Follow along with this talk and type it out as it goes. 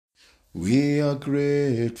We are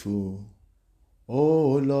grateful,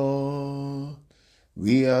 oh Lord.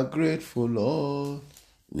 We are grateful, Lord.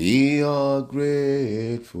 We are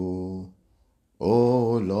grateful,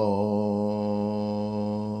 oh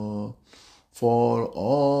Lord, for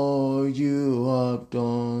all you have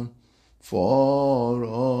done for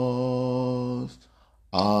us.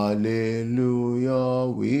 Hallelujah,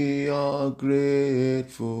 we are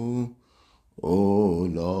grateful, oh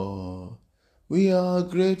Lord. We are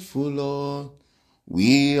grateful, Lord.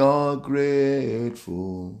 We are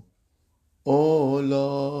grateful, oh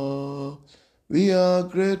Lord. We are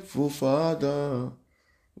grateful, Father.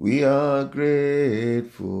 We are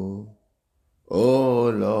grateful, oh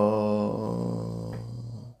Lord,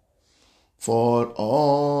 for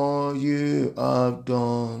all you have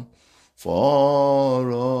done for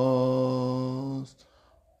us.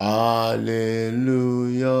 Hallelujah.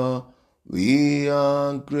 We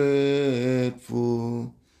are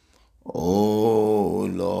grateful, oh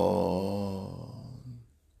Lord.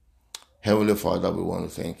 Heavenly Father, we want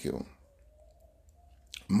to thank you.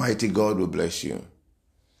 Mighty God, we bless you.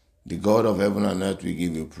 The God of heaven and earth, we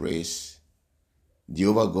give you praise.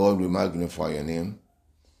 Jehovah God, we magnify your name.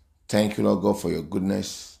 Thank you, Lord God, for your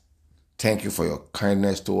goodness. Thank you for your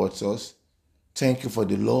kindness towards us. Thank you for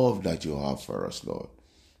the love that you have for us, Lord.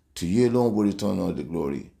 To you alone we return all the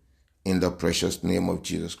glory. In the precious name of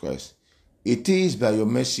Jesus Christ. It is by your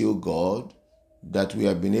mercy, O God, that we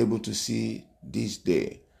have been able to see this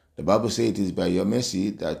day. The Bible says it is by your mercy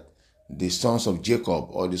that the sons of Jacob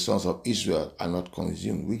or the sons of Israel are not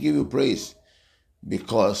consumed. We give you praise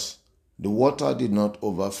because the water did not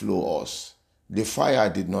overflow us. The fire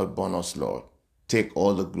did not burn us, Lord. Take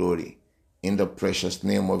all the glory in the precious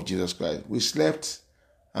name of Jesus Christ. We slept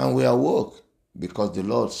and we awoke because the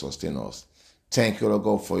Lord sustained us. Thank you, Lord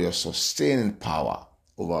God, for your sustaining power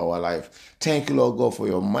over our life. Thank you, Lord God, for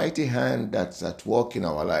your mighty hand that's at work in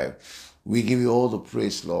our life. We give you all the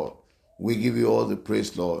praise, Lord. We give you all the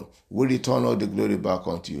praise, Lord. We return all the glory back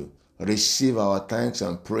unto you. Receive our thanks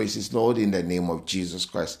and praises, Lord, in the name of Jesus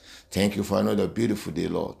Christ. Thank you for another beautiful day,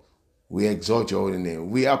 Lord. We exalt your holy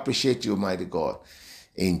name. We appreciate you, mighty God.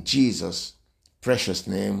 In Jesus' precious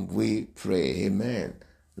name we pray. Amen.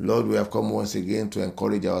 Lord, we have come once again to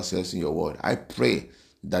encourage ourselves in your word. I pray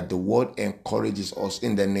that the word encourages us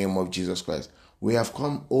in the name of Jesus Christ. We have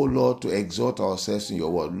come, O Lord, to exhort ourselves in your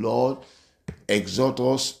word. Lord, exhort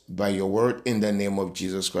us by your word in the name of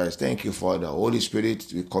Jesus Christ. Thank you, Father. Holy Spirit,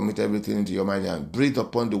 we commit everything into your mighty hand. Breathe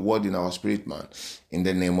upon the word in our spirit, man, in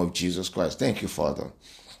the name of Jesus Christ. Thank you, Father.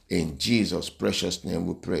 In Jesus' precious name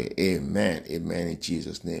we pray. Amen. Amen. In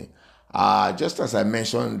Jesus' name. Just as I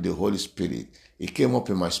mentioned the Holy Spirit, it came up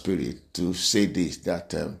in my spirit to say this,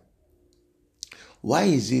 that why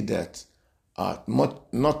is it that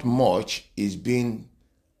not much is being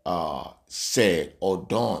said or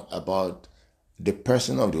done about the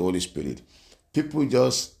person of the Holy Spirit? People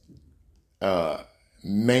just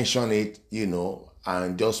mention it,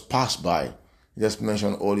 and just pass by. Just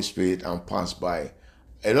mention Holy Spirit and pass by.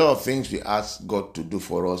 A lot of things we ask God to do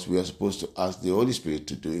for us, we are supposed to ask the Holy Spirit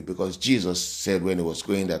to do it, because Jesus said when he was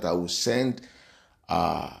going that I will send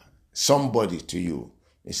somebody to you.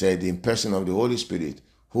 He said, in person of the Holy Spirit,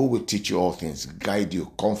 who will teach you all things, guide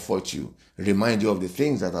you, comfort you, remind you of the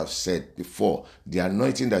things that I've said before. The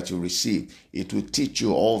anointing that you receive, it will teach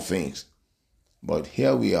you all things. But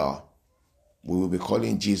here we are. We will be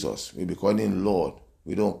calling Jesus. We'll be calling Lord.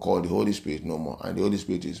 We don't call the Holy Spirit no more. And the Holy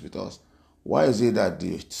Spirit is with us. Why is it that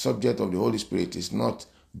the subject of the Holy Spirit is not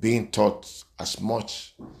being taught as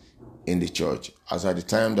much in the church as at the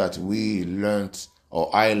time that we learned, or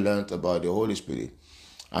I learned about the Holy Spirit?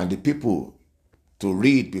 And the people to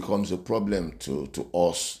read becomes a problem to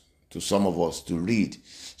us, to some of us to read.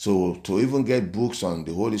 So to even get books on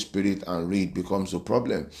the Holy Spirit and read becomes a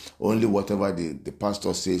problem. Only whatever the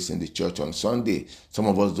pastor says in the church on Sunday. Some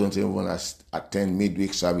of us don't even attend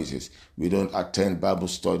midweek services. We don't attend Bible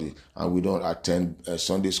study, and we don't attend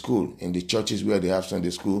Sunday school. In the churches where they have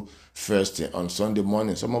Sunday school first on Sunday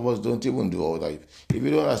morning, some of us don't even do all that. If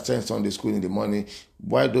you don't attend Sunday school in the morning,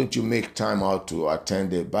 why don't you make time out to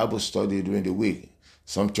attend the Bible study during the week?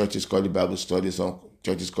 Some churches call it Bible study, some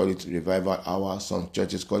churches call it revival hour, some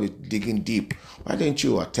churches call it digging deep. Why don't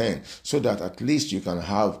you attend, so that at least you can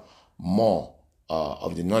have more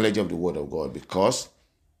of the knowledge of the word of God? Because,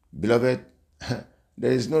 beloved,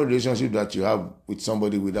 there is no relationship that you have with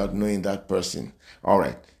somebody without knowing that person. All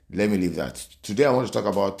right, let me leave that. Today I want to talk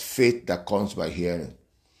about faith that comes by hearing.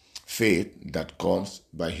 Faith that comes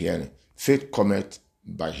by hearing. Faith cometh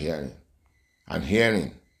by hearing, and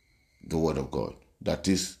hearing the word of God. That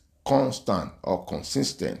is constant or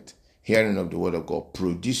consistent hearing of the word of God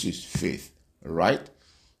produces faith, right?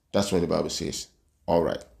 That's what the Bible says. All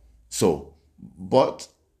right. So, but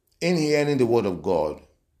in hearing the word of God,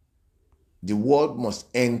 the word must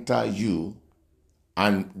enter you,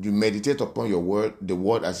 and you meditate upon your word, the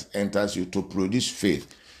word as it enters you to produce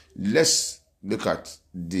faith. Let's look at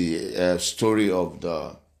the story of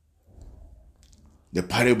the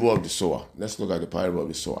parable of the sower. Let's look at the parable of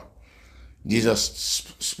the sower. Jesus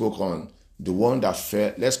spoke on the one that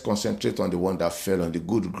fell. Let's concentrate on the one that fell on the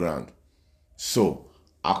good ground. So,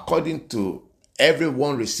 according to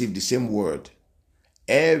everyone received the same word.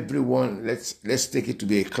 Everyone, let's take it to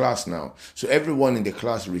be a class now. So everyone in the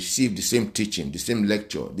class received the same teaching, the same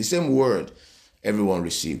lecture, the same word. Everyone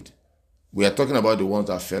received. We are talking about the ones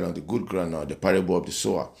that fell on the good ground now, the parable of the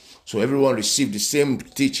sower. So everyone received the same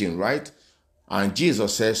teaching, right? And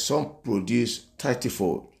Jesus says some produced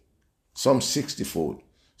 30-fold, some 60-fold,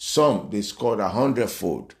 some they scored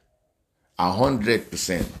 100-fold,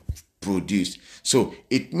 100% produced. So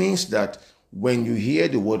it means that when you hear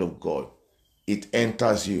the word of God, it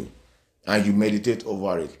enters you and you meditate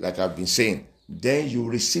over it, like I've been saying, then you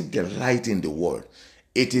receive the light in the word.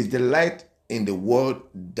 It is the light in the word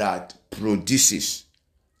that produces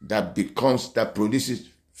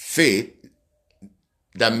faith,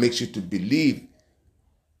 that makes you to believe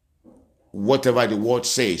whatever the word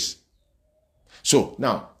says. So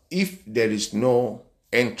now, if there is no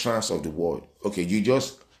entrance of the word, okay, you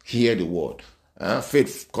just hear the word.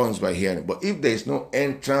 Faith comes by hearing. But if there is no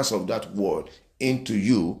entrance of that word into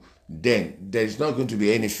you, then there is not going to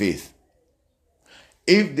be any faith.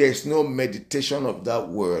 If there is no meditation of that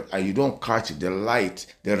word and you don't catch the light,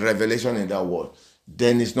 the revelation in that word,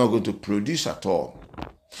 then it's not going to produce at all.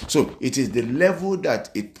 So it is the level that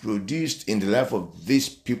it produced in the life of these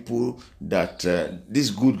people, that this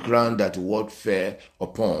good ground that the word fell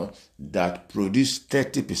upon, that produced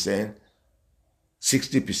 30%,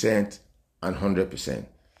 60%, and 100%.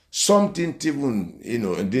 Some didn't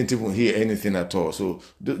even hear anything at all. So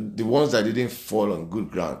the ones that didn't fall on good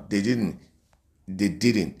ground, they didn't.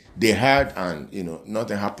 They heard and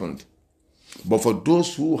nothing happened. But for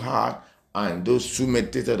those who heard and those who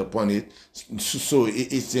meditated upon it, so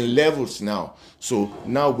it's in levels now. So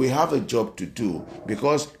now we have a job to do,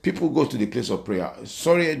 because people go to the place of prayer.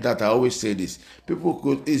 Sorry that I always say this.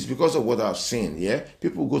 It's because of what I've seen, yeah?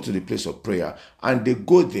 People go to the place of prayer and they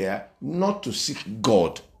go there not to seek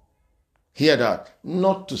God. Hear that?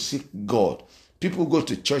 Not to seek God. People go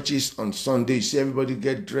to churches on Sunday. You see everybody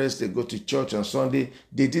get dressed. They go to church on Sunday.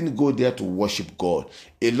 They didn't go there to worship God.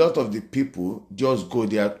 A lot of the people just go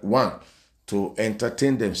there, one, to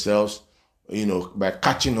entertain themselves, by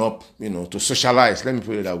catching up, to socialize. Let me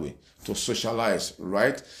put it that way. To socialize,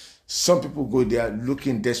 right? Some people go there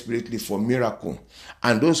looking desperately for miracle.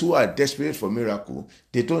 And those who are desperate for miracle,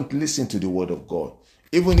 they don't listen to the word of God.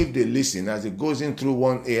 Even if they listen, as it goes in through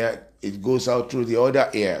one ear, it goes out through the other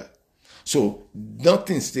ear. So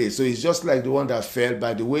nothing stays. So it's just like the one that fell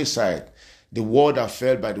by the wayside. The word that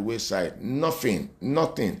fell by the wayside. Nothing.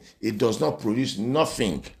 It does not produce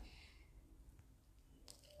nothing.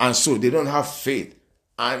 And so they don't have faith.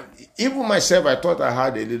 And even myself, I thought I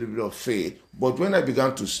had a little bit of faith. But when I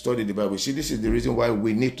began to study the Bible, see, this is the reason why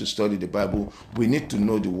we need to study the Bible. We need to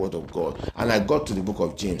know the word of God. And I got to the book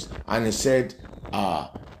of James, and it said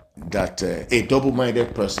that a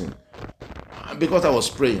double-minded person, because I was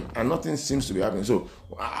praying and nothing seems to be happening. So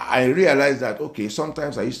I realized that, okay,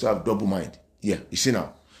 sometimes I used to have double mind. Yeah, you see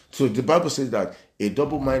now. So the Bible says that a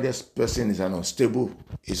double-minded person is unstable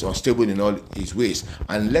in all his ways.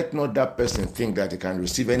 And let not that person think that he can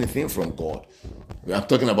receive anything from God. I'm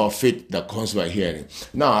talking about faith that comes by hearing.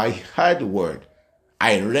 Now, I heard the word.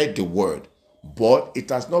 I read the word. But it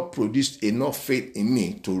has not produced enough faith in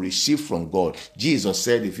me to receive from God. Jesus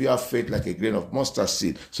said, if you have faith like a grain of mustard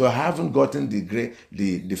seed. So I haven't gotten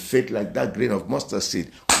the faith like that grain of mustard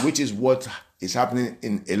seed, which is what is happening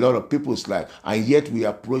in a lot of people's life. And yet we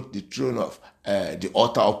approach the throne of the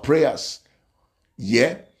altar of prayers.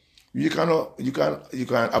 Yeah. You can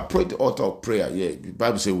approach the altar of prayer. Yeah. The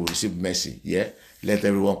Bible says we'll receive mercy. Yeah. Let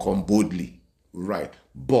everyone come boldly. Right.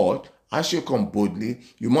 But as you come boldly,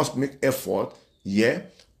 you must make effort,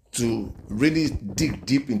 to really dig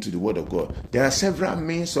deep into the word of God. There are several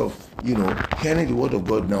means of, hearing the word of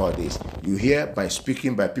God nowadays. You hear by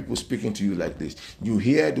people speaking to you like this. You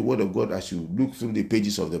hear the word of God as you look through the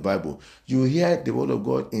pages of the Bible. You hear the word of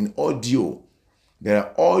God in audio. There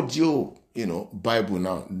are audio, Bible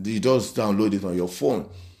now. You just download it on your phone.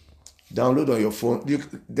 Download on your phone.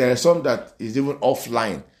 There are some that is even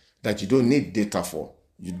offline that you don't need data for.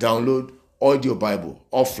 You download audio Bible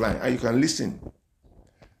offline and you can listen.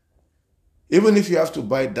 Even if you have to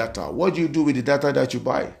buy data, what do you do with the data that you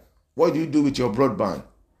buy? What do you do with your broadband?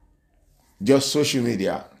 Just social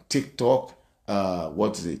media, TikTok,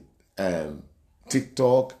 what is it?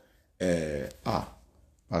 TikTok,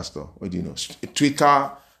 Pastor, what do you know?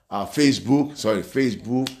 Twitter,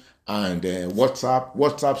 Facebook, and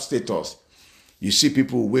WhatsApp status. You see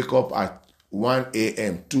people wake up at 1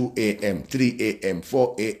 a.m., 2 a.m., 3 a.m.,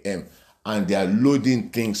 4 a.m., and they are loading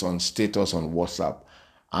things on status on WhatsApp.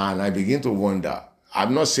 And I begin to wonder.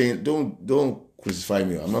 I'm not saying, don't crucify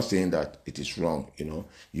me. I'm not saying that it is wrong.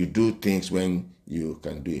 You do things when you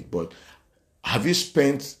can do it. But have you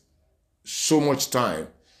spent so much time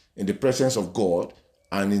in the presence of God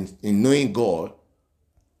and in knowing God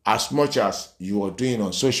as much as you are doing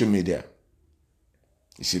on social media?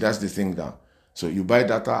 You see, that's the thing now. So you buy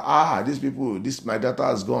data. My data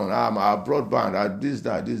has gone. My broadband, this,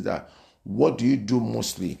 that. What do you do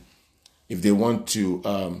mostly? If they want to,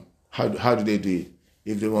 how do they do it?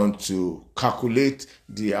 If they want to calculate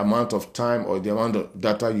the amount of time or the amount of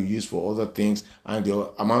data you use for other things and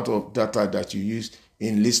the amount of data that you use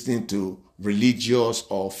in listening to religious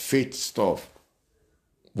or faith stuff,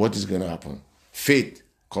 what is going to happen? Faith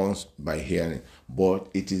comes by hearing, but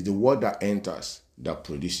it is the word that enters that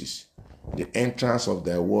produces. The entrance of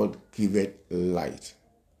thy word giveth light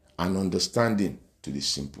and understanding to the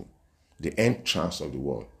simple. The entrance of the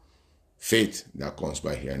word. Faith that comes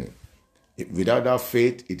by hearing. Without that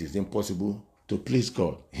faith, it is impossible to please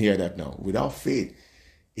God. Hear that now. Without faith,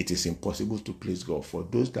 it is impossible to please God. For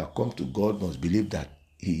those that come to God must believe that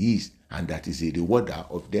He is, and that is a rewarder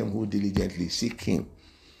of them who diligently seek Him.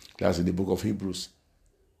 That's in the book of Hebrews.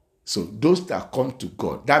 So those that come to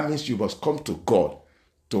God, that means you must come to God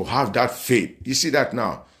to have that faith. You see that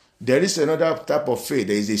now? There is another type of faith.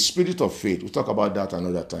 There is a spirit of faith. We'll talk about that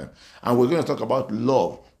another time. And we're going to talk about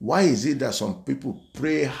love. Why is it that some people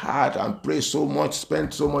pray hard and pray so much,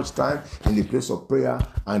 spend so much time in the place of prayer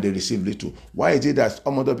and they receive little? Why is it that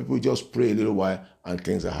some other people just pray a little while and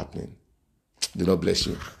things are happening? The Lord bless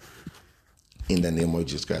you. In the name of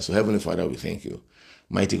Jesus Christ. So Heavenly Father, we thank you.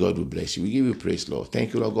 Mighty God, we bless you. We give you praise, Lord.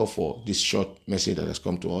 Thank you, Lord God, for this short message that has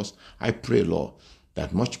come to us. I pray, Lord,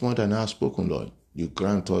 that much more than I have spoken, Lord, you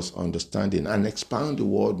grant us understanding and expand the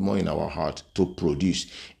word more in our heart to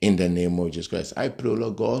produce in the name of Jesus Christ. I pray,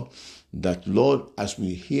 Lord God, that, Lord, as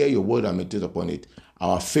we hear your word and meditate upon it,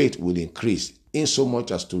 our faith will increase in so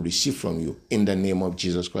much as to receive from you in the name of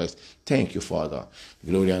Jesus Christ. Thank you, Father.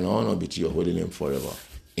 Glory and honor be to your holy name forever.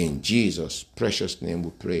 In Jesus' precious name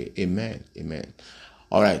we pray. Amen. Amen.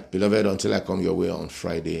 All right, beloved, until I come your way on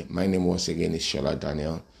Friday, my name once again is Shola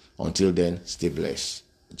Daniel. Until then, stay blessed.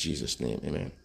 In Jesus' name, amen.